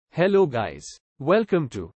Hello guys. Welcome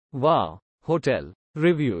to Wow Hotel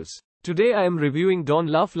Reviews. Today I am reviewing Don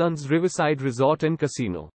Laughlin's Riverside Resort and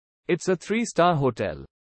Casino. It's a 3-star hotel.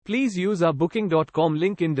 Please use our booking.com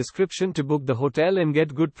link in description to book the hotel and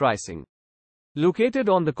get good pricing. Located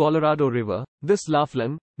on the Colorado River, this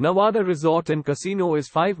Laughlin, Nevada resort and casino is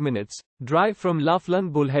 5 minutes drive from Laughlin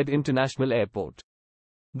Bullhead International Airport.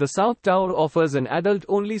 The South Tower offers an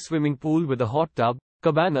adult-only swimming pool with a hot tub,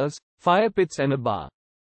 cabanas, fire pits and a bar.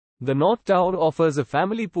 The North Tower offers a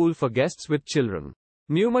family pool for guests with children.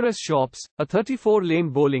 Numerous shops, a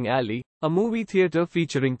 34-lane bowling alley, a movie theater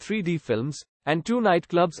featuring 3D films, and 2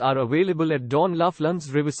 nightclubs are available at Don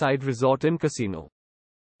Laughlin's Riverside Resort and Casino.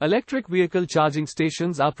 Electric vehicle charging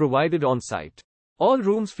stations are provided on site. All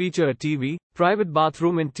rooms feature a TV, private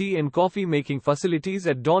bathroom and tea and coffee making facilities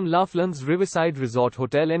at Don Laughlin's Riverside Resort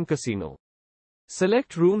Hotel and Casino.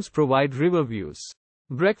 Select rooms provide river views.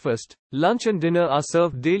 Breakfast, lunch and dinner are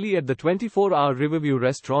served daily at the 24-hour Riverview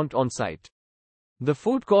Restaurant on site. The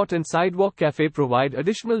food court and Sidewalk Café provide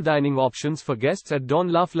additional dining options for guests at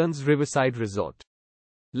Don Laughlin's Riverside Resort.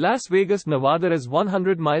 Las Vegas, Nevada is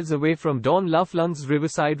 100 miles away from Don Laughlin's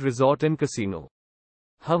Riverside Resort and Casino.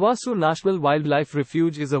 Havasu National Wildlife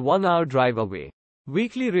Refuge is a 1-hour drive away.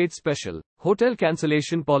 Weekly rate special. Hotel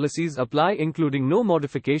cancellation policies apply, including no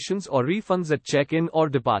modifications or refunds at check-in or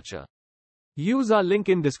departure. Use our link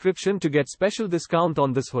in description to get special discount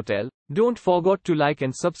on this hotel. Don't forget to like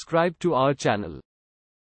and subscribe to our channel.